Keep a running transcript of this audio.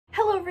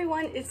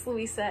everyone, it's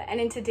Louisa, and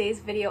in today's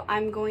video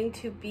I'm going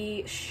to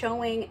be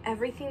showing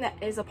everything that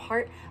is a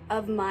part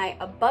of my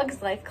A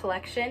Bug's Life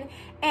collection,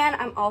 and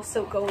I'm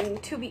also going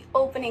to be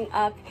opening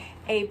up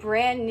a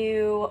brand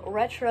new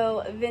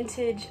retro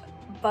vintage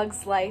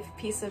Bug's Life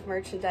piece of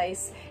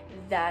merchandise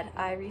that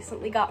I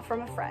recently got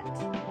from a friend.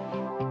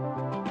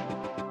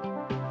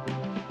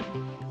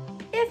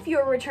 If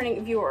you're a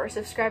returning viewer or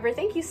subscriber,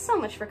 thank you so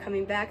much for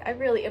coming back. I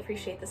really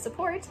appreciate the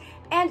support.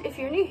 And if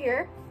you're new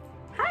here,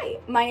 hi,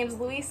 my name is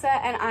Louisa,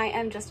 and I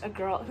am just a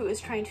girl who is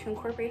trying to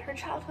incorporate her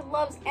childhood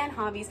loves and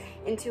hobbies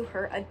into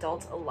her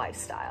adult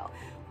lifestyle.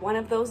 One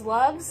of those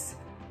loves,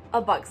 A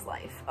Bug's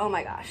Life. Oh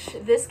my gosh.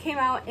 This came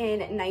out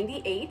in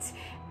 '98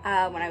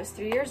 when I was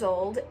 3 years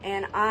old,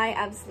 and I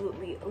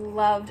absolutely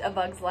loved A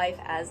Bug's Life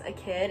as a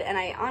kid, and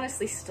I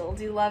honestly still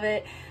do love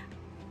it.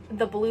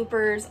 The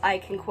bloopers, I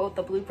can quote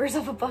the bloopers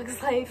of A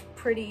Bug's Life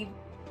pretty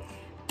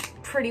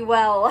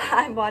well.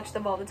 I watch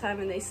them all the time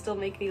and they still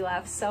make me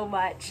laugh so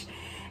much.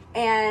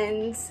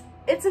 And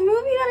it's a movie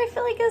that I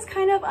feel like is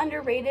kind of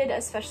underrated,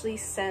 especially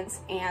since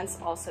Ants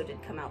also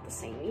did come out the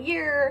same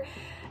year.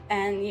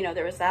 And you know,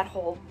 there was that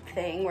whole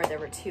thing where there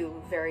were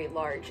two very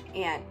large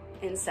ant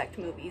insect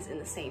movies in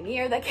the same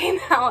year that came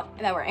out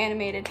that were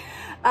animated.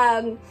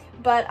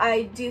 But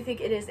I do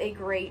think it is a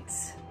great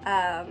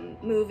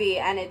movie,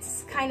 and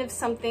it's kind of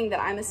something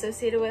that I'm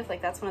associated with.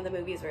 Like, that's one of the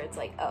movies where it's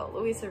like, oh,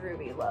 Louisa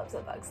Ruby loves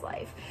A Bug's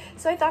Life.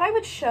 So I thought I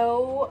would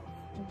show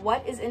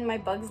what is in my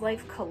Bug's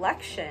Life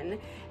collection.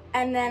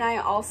 And then I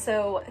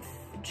also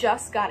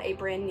just got a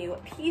brand new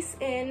piece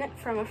in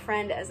from a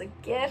friend as a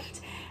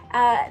gift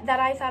that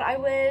I thought I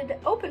would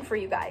open for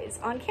you guys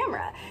on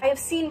camera. I have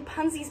seen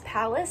Punzi's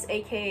Palace,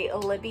 aka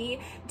Libby,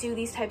 do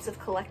these types of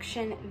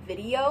collection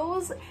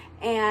videos,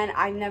 and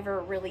I've never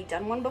really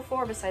done one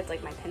before besides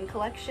like my pin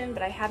collection,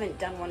 but I haven't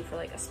done one for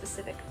like a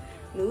specific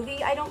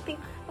movie, I don't think,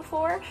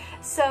 before.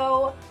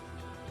 So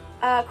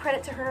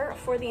credit to her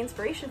for the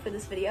inspiration for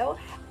this video,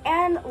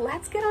 and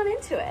let's get on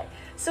into it.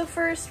 So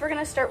first, we're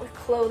gonna start with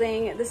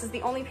clothing. This is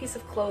the only piece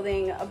of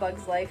clothing, A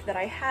Bug's Life, that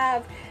I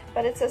have,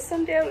 but it says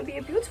someday I would be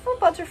a beautiful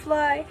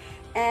butterfly,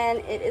 and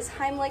it is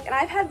Heimlich, and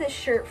I've had this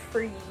shirt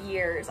for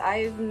years.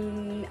 I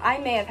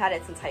may have had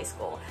it since high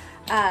school.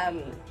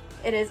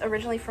 It is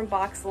originally from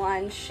Box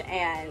Lunch,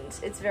 and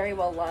it's very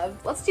well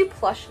loved. Let's do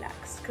plush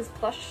next, because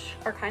plush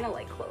are kind of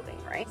like clothing,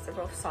 right? They're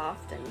both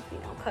soft and, you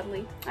know,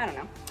 cuddly. I don't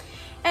know.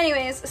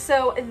 Anyways,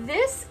 so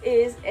this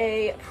is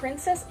a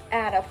Princess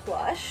Ada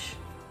plush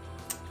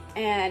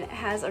and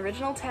has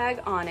original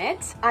tag on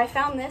it. I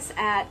found this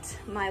at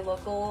my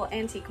local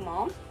antique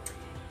mall,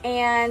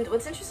 and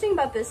what's interesting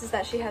about this is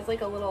that she has like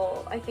a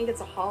little, I think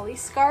it's a holly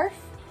scarf,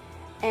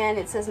 and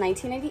it says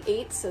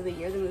 1998, so the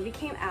year the movie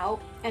came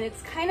out, and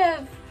it's kind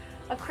of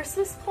a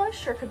Christmas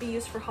plush, or could be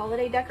used for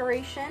holiday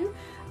decoration.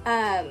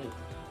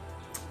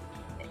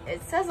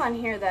 It says on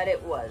here that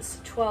it was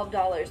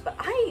 $12, but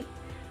I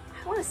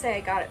want to say I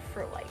got it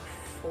for like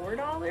 $4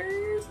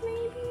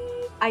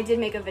 maybe. I did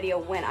make a video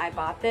when I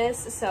bought this,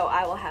 so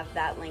I will have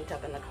that linked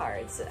up in the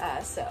cards,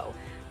 so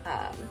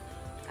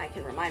I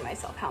can remind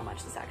myself how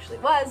much this actually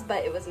was,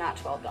 but it was not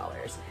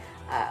 $12,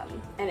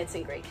 and it's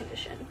in great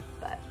condition.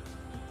 But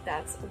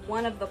that's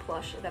one of the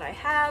plush that I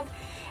have.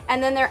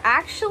 And then there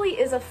actually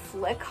is a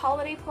Flick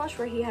holiday plush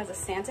where he has a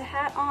Santa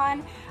hat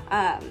on,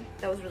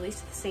 that was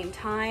released at the same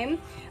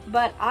time.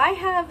 But I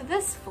have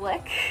this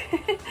Flick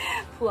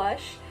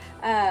plush.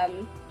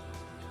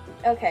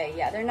 Okay,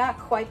 yeah, they're not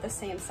quite the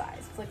same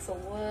size. Flick's a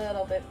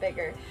little bit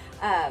bigger.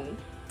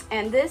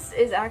 And this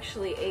is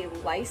actually a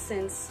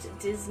licensed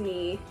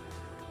Disney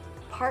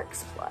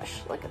Parks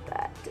plush. Look at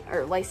that.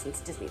 Or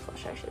licensed Disney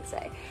plush, I should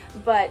say.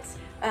 But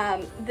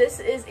this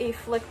is a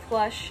Flick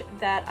plush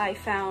that I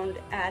found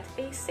at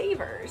a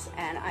Savers,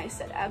 and I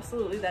said,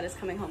 absolutely, that is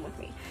coming home with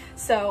me.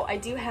 So I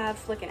do have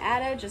Flick and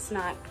Ada, just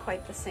not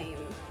quite the same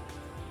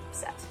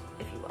set,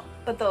 if you will.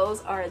 But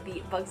those are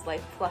the Bug's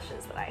Life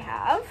plushes that I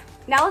have.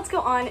 Now let's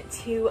go on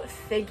to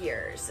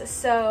figures.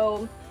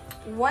 So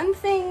one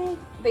thing,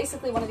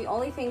 basically one of the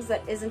only things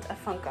that isn't a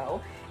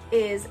Funko,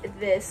 is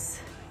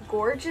this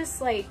gorgeous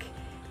like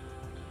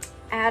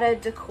Ada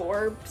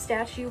decor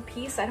statue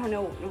piece. I don't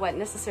know what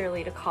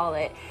necessarily to call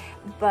it,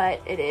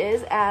 but it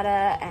is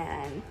Ada,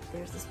 and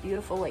there's this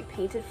beautiful like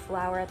painted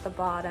flower at the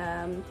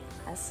bottom,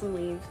 has some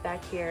leaves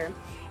back here.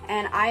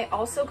 And I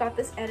also got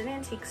this at an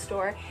antique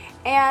store,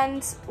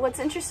 and what's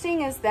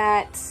interesting is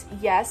that,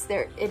 yes,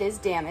 it is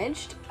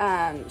damaged.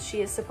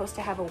 She is supposed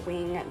to have a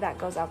wing that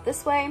goes out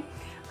this way,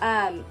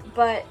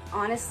 but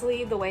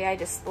honestly, the way I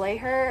display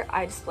her,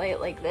 I display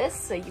it like this,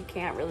 so you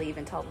can't really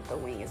even tell that the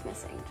wing is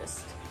missing.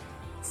 Just,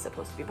 it's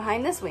supposed to be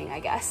behind this wing, I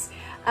guess.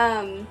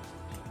 And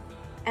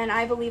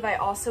I believe I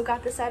also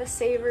got this at a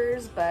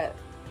Savers, but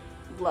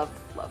love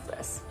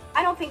this.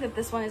 I don't think that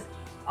this one is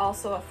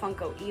also a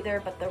Funko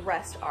either, but the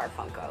rest are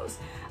Funkos.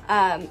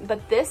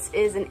 But this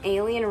is an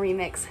Alien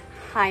Remix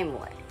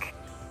Heimlich.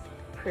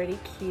 Pretty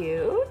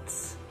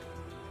cute.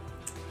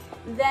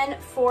 Then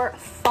for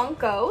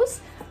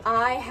Funkos,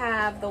 I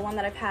have the one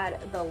that I've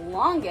had the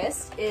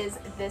longest is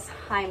this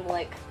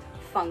Heimlich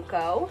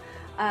Funko.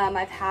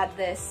 I've had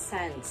this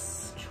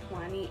since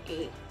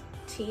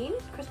 2018.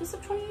 Christmas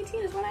of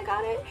 2018 is when I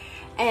got it.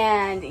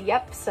 And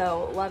yep,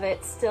 so love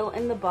it. Still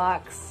in the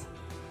box.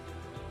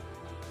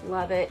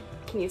 Love it.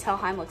 Can you tell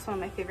Heimlich's one of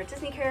my favorite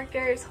Disney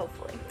characters?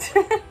 Hopefully.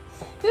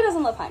 Who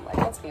doesn't love Heimlich?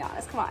 Let's be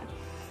honest, come on.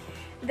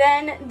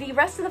 Then the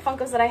rest of the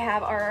Funkos that I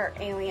have are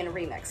Alien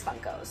Remix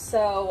Funkos.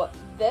 So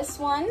this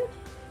one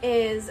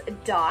is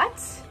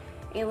Dot,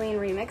 Alien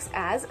Remix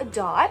as a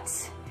Dot.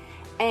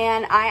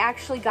 And I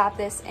actually got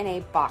this in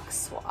a box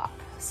swap.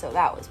 So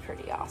that was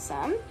pretty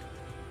awesome.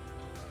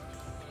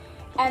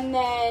 And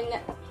then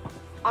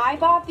I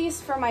bought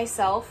these for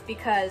myself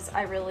because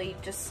I really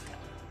just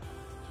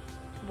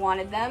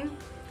wanted them.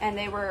 And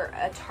they were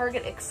a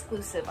Target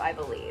exclusive, I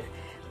believe.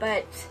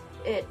 But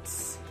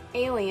it's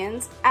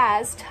Aliens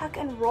as Tuck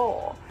and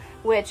Roll,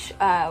 which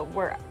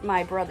were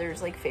my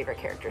brother's like favorite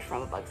characters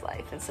from A Bug's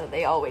Life. And so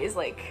they always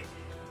like,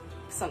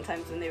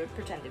 sometimes when they would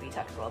pretend to be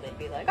Tuck and Roll, they'd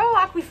be like, oh,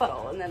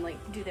 Aquafuddle, and then like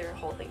do their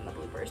whole thing in the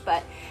bloopers.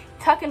 But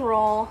Tuck and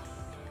Roll,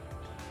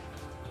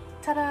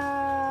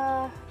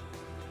 ta-da!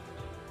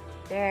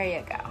 There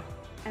you go.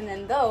 And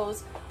then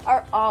those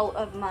are all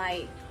of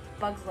my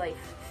Bug's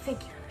Life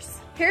figures.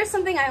 Here's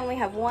something I only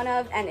have one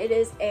of, and it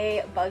is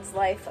a Bug's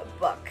Life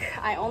book.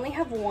 I only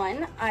have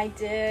one. I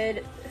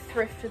did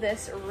thrift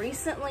this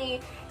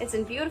recently. It's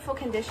in beautiful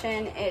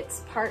condition.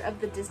 It's part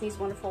of the Disney's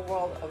Wonderful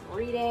World of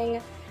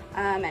Reading.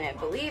 And I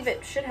believe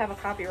it should have a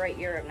copyright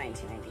year of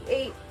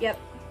 1998. Yep,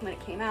 when it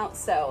came out.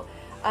 So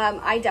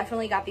I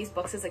definitely got these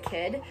books as a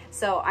kid.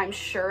 So I'm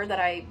sure that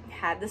I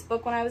had this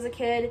book when I was a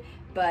kid,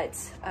 but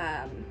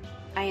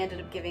I ended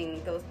up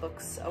giving those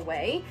books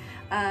away.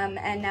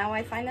 And now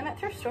I find them at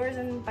thrift stores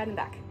and buy them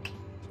back.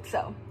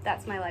 So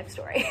that's my life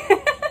story.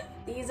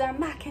 These are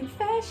my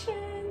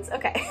confessions.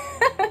 Okay.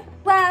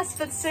 Last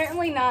but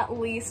certainly not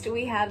least,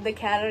 we have the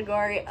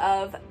category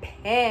of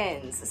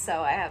pins.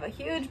 So I have a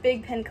huge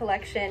big pin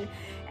collection,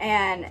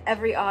 and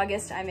every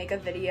August I make a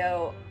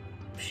video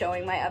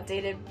showing my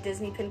updated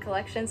Disney pin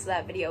collection. So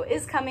that video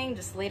is coming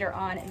just later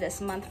on this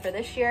month for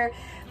this year.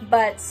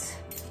 But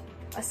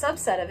a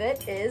subset of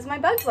it is my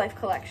Bug's Life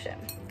collection.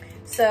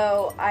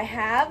 So I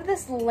have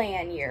this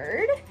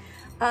lanyard,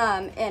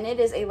 and it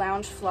is a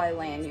Loungefly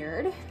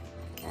lanyard.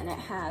 And it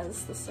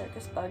has the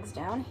circus bugs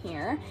down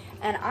here.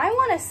 And I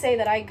want to say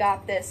that I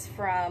got this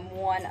from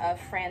one of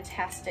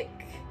Fantastic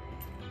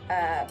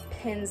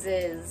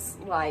Pins'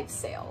 live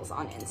sales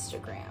on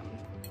Instagram.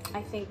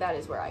 I think that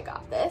is where I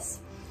got this.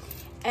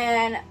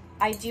 And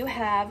I do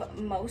have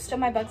most of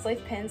my Bug's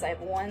Life pins. I have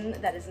one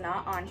that is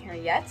not on here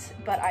yet,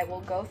 but I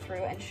will go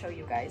through and show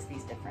you guys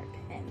these different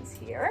pins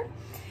here.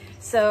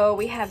 So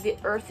we have the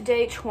Earth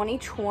Day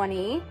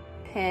 2020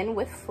 pin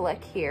with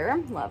Flick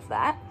here. Love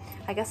that.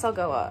 I guess I'll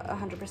go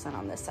 100%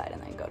 on this side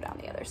and then go down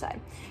the other side.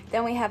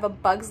 Then we have a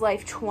Bug's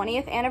Life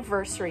 20th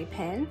anniversary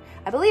pin.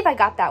 I believe I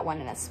got that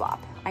one in a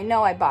swap. I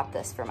know I bought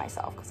this for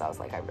myself because I was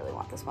like, I really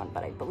want this one,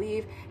 but I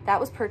believe that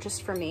was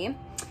purchased for me.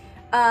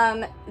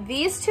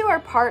 These two are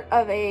part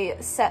of a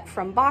set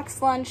from Box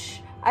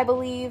Lunch, I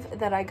believe,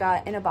 that I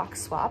got in a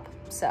box swap.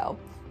 So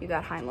you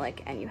got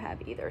Heimlich and you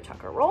have either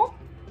Tuck or Roll.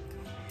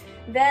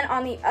 Then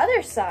on the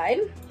other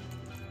side,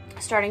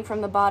 starting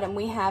from the bottom,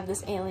 we have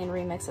this Alien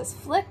Remix as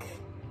Flick.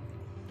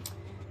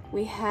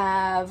 We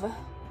have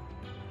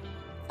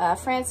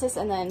Francis,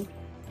 and then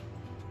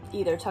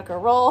either Tuck or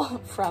Roll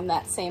from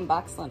that same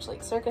Box Lunch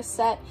like circus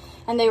set.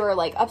 And they were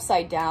like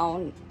upside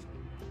down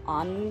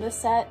on the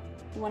set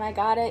when I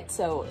got it,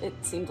 so it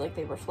seemed like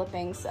they were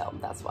flipping, so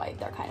that's why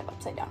they're kind of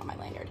upside down on my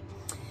lanyard.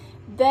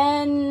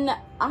 Then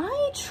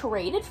I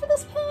traded for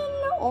this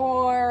pin,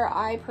 or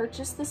I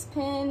purchased this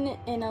pin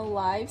in a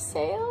live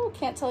sale.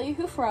 Can't tell you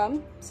who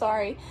from,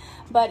 sorry.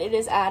 But it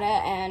is Ada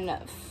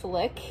and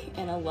Flick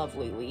in a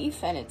lovely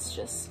leaf, and it's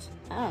just,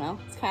 I don't know,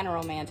 it's kind of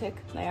romantic.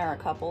 They are a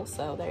couple,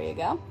 so there you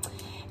go.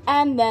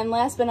 And then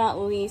last but not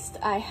least,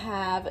 I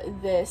have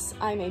this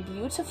I'm a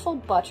Beautiful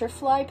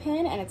Butterfly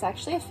pin, and it's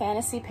actually a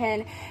fantasy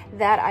pin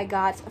that I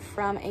got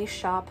from a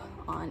shop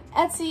on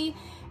Etsy.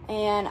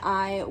 And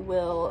I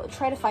will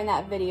try to find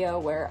that video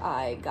where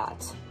I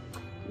got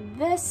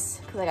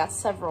this, because I got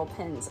several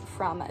pins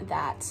from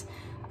that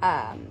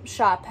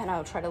shop, and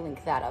I'll try to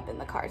link that up in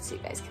the card so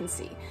you guys can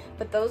see.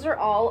 But those are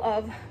all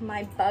of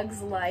my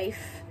Bug's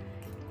Life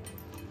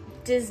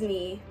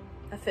Disney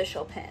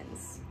official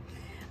pins.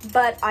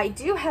 But I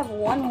do have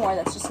one more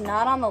that's just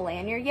not on the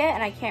lanyard yet,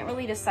 and I can't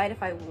really decide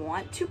if I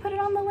want to put it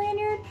on the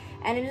lanyard,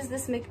 and it is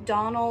this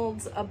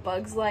McDonald's A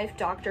Bug's Life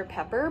Dr.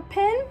 Pepper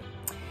pin.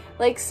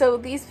 Like, so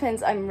these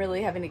pins, I'm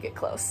really having to get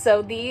close.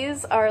 So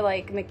these are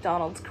like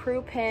McDonald's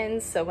crew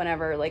pins. So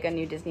whenever like a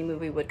new Disney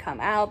movie would come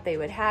out, they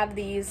would have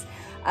these.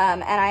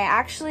 And I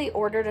actually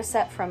ordered a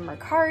set from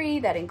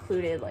Mercari that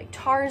included like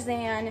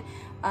Tarzan,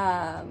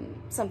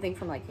 something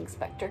from like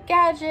Inspector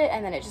Gadget,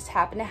 and then it just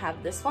happened to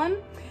have this one.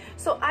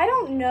 So I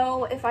don't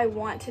know if I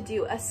want to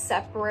do a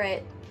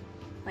separate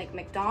like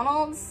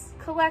McDonald's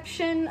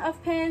collection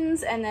of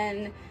pins and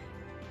then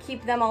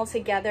keep them all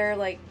together,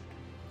 like,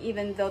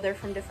 even though they're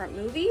from different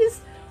movies,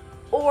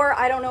 or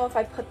I don't know if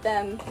I put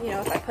them, you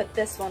know, if I put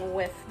this one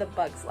with the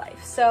Bugs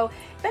Life. So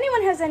if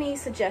anyone has any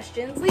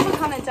suggestions, leave a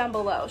comment down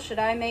below. Should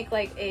I make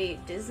like a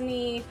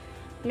Disney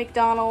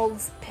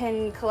McDonald's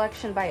pin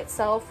collection by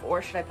itself,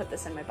 or should I put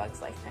this in my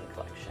Bugs Life pin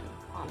collection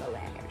on the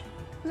lanyard?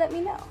 Let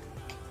me know.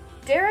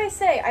 Dare I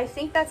say, I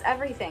think that's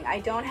everything. I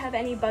don't have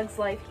any Bugs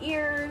Life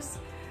ears,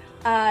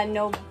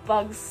 no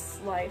Bugs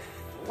Life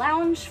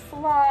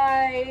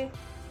Loungefly.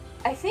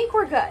 I think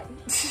we're good.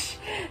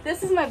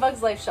 This is my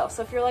Bugs Life shelf.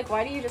 So if you're like,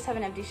 why do you just have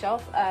an empty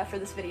shelf? For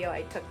this video,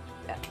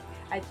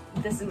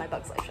 this is my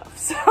Bugs Life shelf.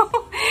 So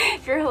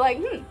if you're like,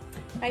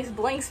 nice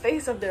blank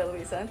space up there,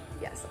 Louisa.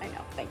 Yes, I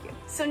know, thank you.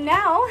 So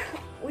now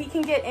we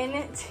can get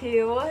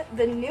into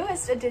the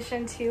newest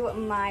addition to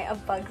my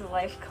Bugs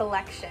Life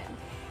collection.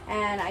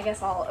 And I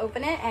guess I'll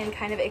open it and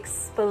kind of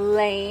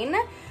explain.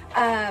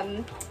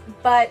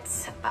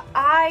 But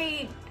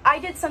I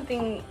did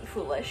something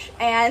foolish,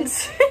 and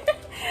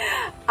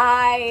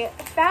I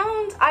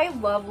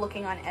love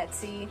looking on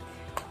Etsy.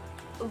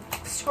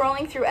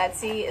 Scrolling through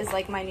Etsy is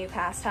like my new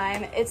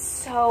pastime.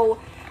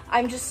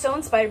 I'm just so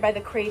inspired by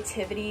the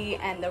creativity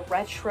and the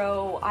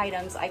retro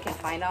items I can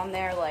find on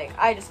there. Like,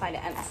 I just find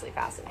it endlessly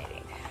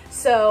fascinating.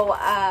 So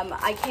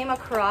I came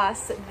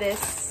across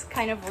this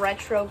kind of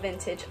retro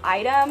vintage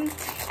item,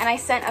 and I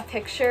sent a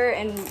picture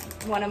in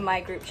one of my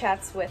group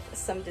chats with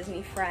some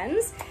Disney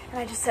friends, and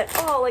I just said,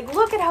 oh, like,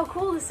 look at how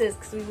cool this is,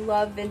 because we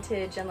love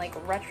vintage and like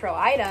retro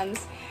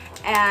items.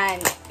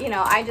 And, you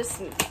know, I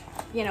just,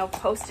 you know,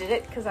 posted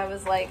it because I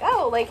was like,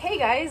 oh, like, hey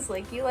guys,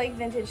 like, you like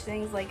vintage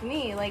things like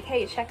me, like,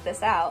 hey, check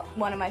this out.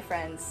 One of my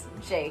friends,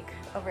 Jake,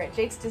 over at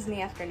Jake's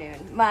Disney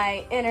Afternoon,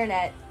 my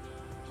internet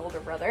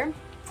older brother,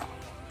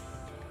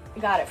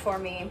 got it for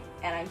me,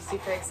 and I'm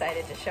super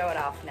excited to show it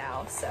off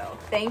now. So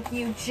thank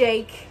you,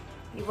 Jake.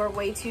 You were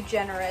way too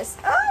generous.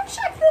 Oh,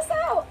 check this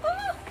out.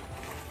 Oh,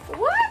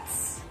 what?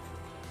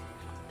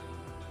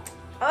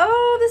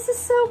 Oh, this is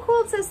so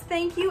cool. It says,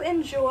 thank you,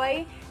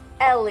 enjoy,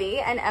 Ellie.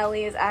 And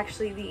Ellie is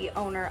actually the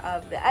owner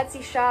of the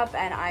Etsy shop,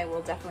 and I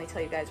will definitely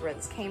tell you guys where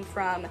this came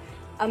from.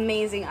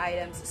 Amazing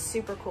items,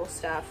 super cool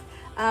stuff.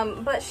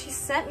 But she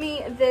sent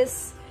me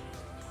this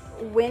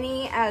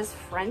Winnie as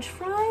French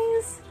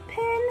fries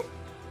pin.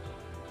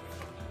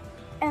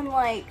 And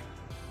like,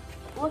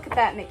 look at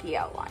that Mickey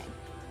outline.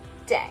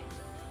 Dang.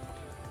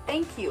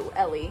 Thank you,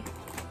 Ellie.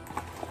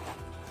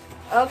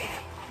 Okay,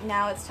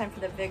 now it's time for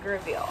the big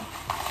reveal.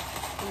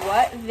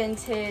 What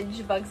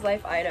vintage Bugs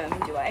Life item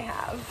do I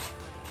have?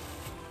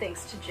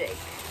 Thanks to Jake.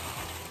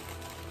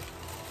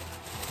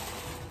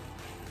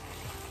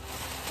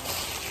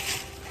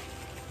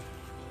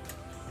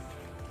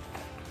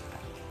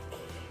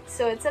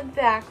 So it's a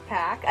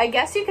backpack. I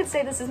guess you could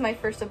say this is my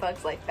first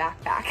Bugs Life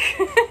backpack.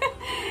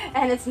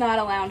 And it's not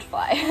a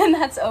Loungefly, and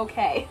that's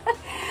okay.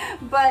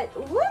 But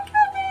look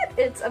at it!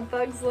 It's a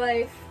Bugs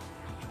Life.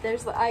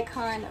 There's the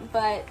icon,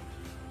 but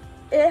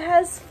it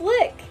has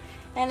Flick,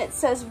 and it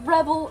says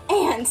Rebel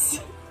Ants.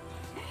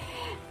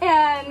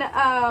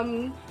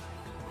 And,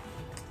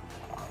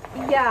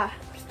 yeah.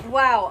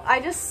 Wow,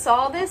 I just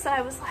saw this and I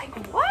was like,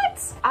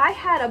 what? I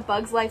had a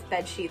Bugs Life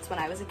bed sheets when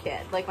I was a kid,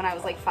 like when I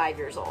was like 5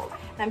 years old.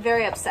 And I'm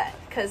very upset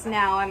because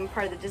now I'm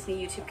part of the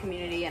Disney YouTube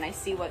community and I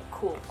see what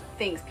cool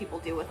things people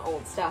do with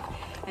old stuff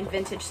and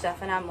vintage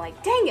stuff, and I'm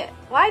like, dang it,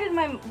 why did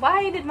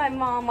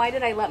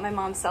I let my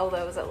mom sell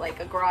those at like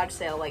a garage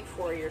sale like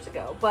 4 years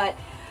ago? But,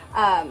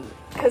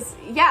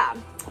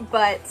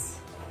 but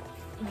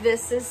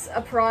this is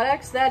a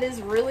product that is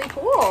really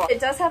cool. It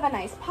does have a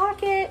nice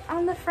pocket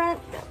on the front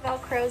that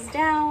velcros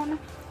down,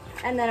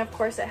 and then of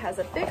course it has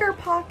a bigger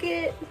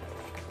pocket,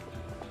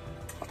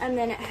 and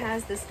then it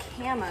has this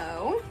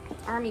camo,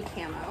 army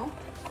camo,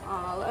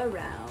 all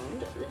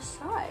around the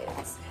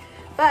sides.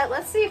 But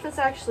let's see if this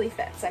actually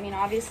fits. I mean,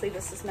 obviously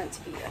this is meant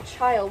to be a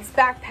child's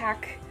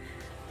backpack,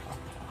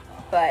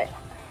 but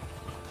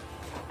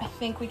I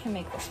think we can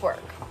make this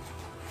work.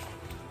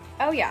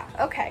 Oh yeah,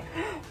 okay.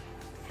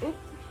 Oop.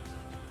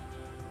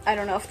 I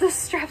don't know if the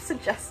straps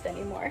adjust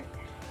anymore.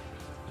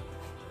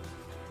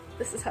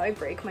 This is how I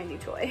break my new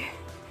toy.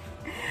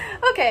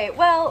 Okay,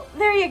 well,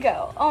 there you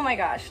go. Oh my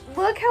gosh,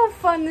 look how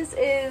fun this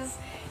is.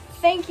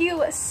 Thank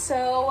you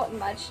so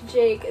much,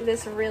 Jake.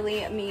 This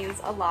really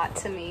means a lot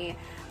to me.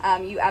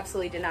 You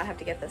absolutely did not have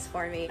to get this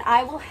for me.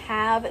 I will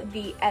have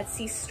the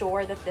Etsy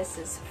store that this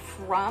is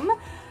from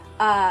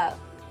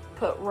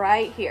put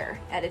right here,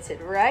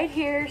 edited right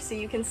here so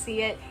you can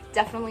see it.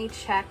 Definitely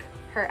check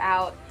her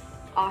out.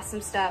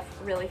 Awesome stuff,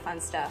 really fun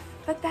stuff.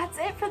 But that's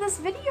it for this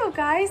video,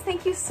 guys.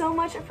 Thank you so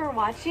much for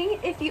watching.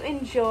 If you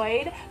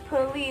enjoyed,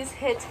 please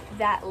hit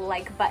that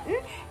like button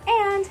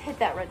and hit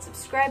that red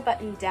subscribe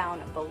button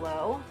down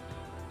below.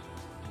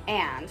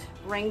 And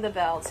ring the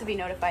bell to be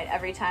notified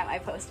every time I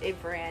post a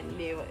brand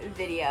new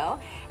video.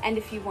 And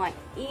if you want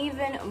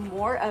even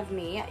more of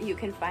me, you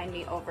can find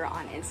me over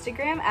on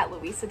Instagram at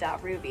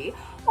louisa.ruby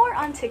or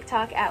on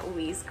TikTok at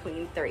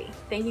LouiseQueen3.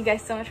 Thank you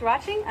guys so much for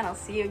watching, and I'll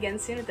see you again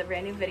soon with a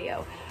brand new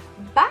video.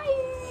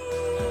 Bye!